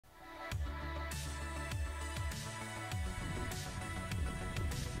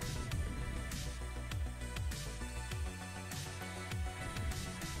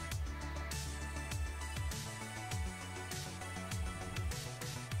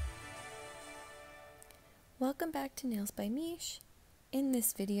Welcome back to Nails by Mish. In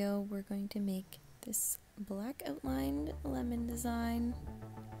this video we're going to make this black outlined lemon design.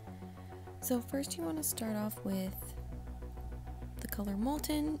 So first you want to start off with the color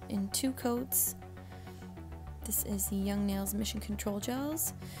Molten in 2 coats. This is the Young Nails Mission Control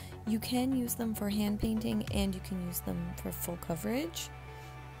Gels. You can use them for hand painting and you can use them for full coverage.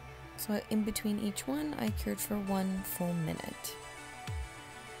 So in between each one I cured for 1 full minute.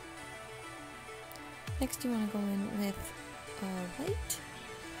 Next you want to go in with white.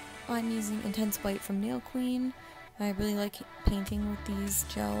 I'm using Intense White from Nail Queen. I really like painting with these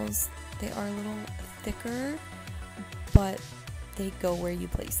gels. They are a little thicker, but they go where you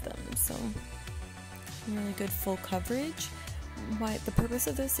place them, so really good full coverage. The purpose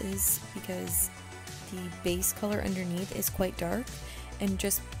of this is because the base color underneath is quite dark, and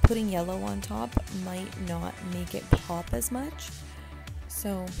just putting yellow on top might not make it pop as much.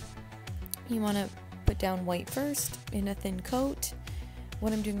 So you want to put down white first in a thin coat.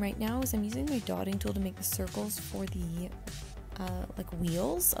 What I'm doing right now is I'm using my dotting tool to make the circles for the like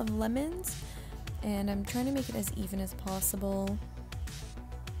wheels of lemons, and I'm trying to make it as even as possible.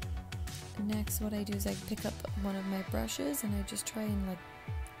 Next, what I do is I pick up one of my brushes and I just try and like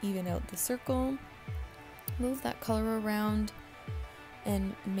even out the circle, move that color around,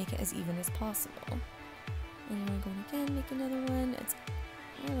 and make it as even as possible. And you want to go in again, make another one. It's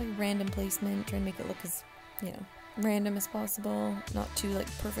like random placement, try and make it look as, random as possible, not too like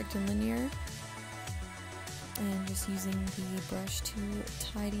perfect and linear. And just using the brush to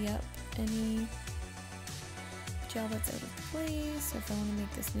tidy up any gel that's out of place. So if I want to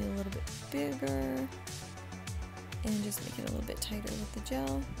make this wheel a little bit bigger and just make it a little bit tighter with the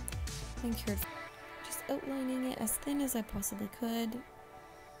gel, and cured. Just outlining it as thin as I possibly could,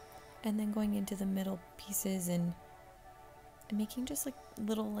 and then going into the middle pieces and making just like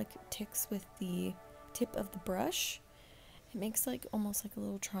little like ticks with the tip of the brush. It makes like almost like a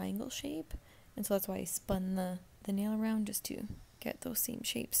little triangle shape, and so that's why I spun the nail around, just to get those same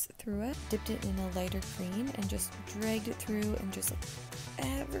shapes through it. Dipped it in a lighter green and just dragged it through, and just like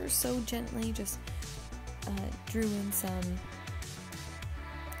ever so gently just drew in some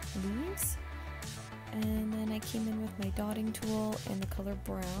leaves. And then I came in with my dotting tool and the color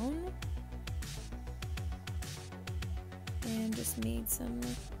brown and just made some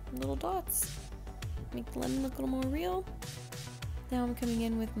little dots, make the lemon look a little more real. Now I'm coming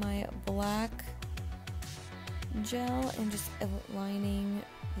in with my black gel and just outlining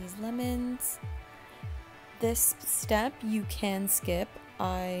these lemons. This step you can skip.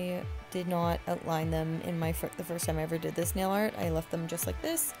 I did not outline them in the first time I ever did this nail art. I left them just like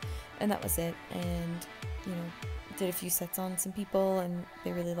this, and that was it. And did a few sets on some people and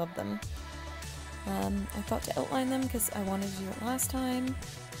they really loved them. I thought to outline them because I wanted to do it last time.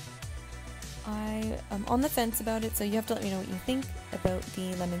 I am on the fence about it, so you have to let me know what you think about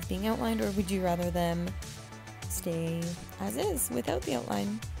the lemons being outlined, or would you rather them stay as is without the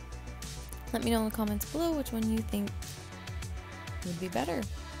outline? Let me know in the comments below which one you think would be better.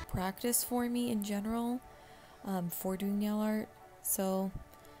 Practice for me in general for doing nail art, so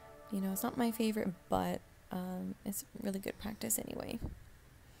it's not my favorite, but it's really good practice anyway.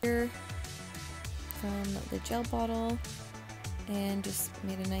 Here from the gel bottle, and just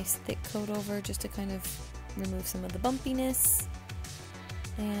made a nice thick coat over just to kind of remove some of the bumpiness,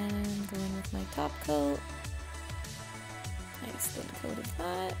 and go in with my top coat. Nice thin coat of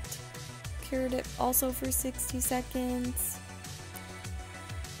that. Cured it also for 60 seconds,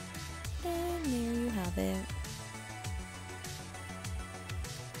 and there you have it.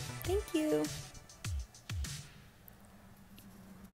 Thank you.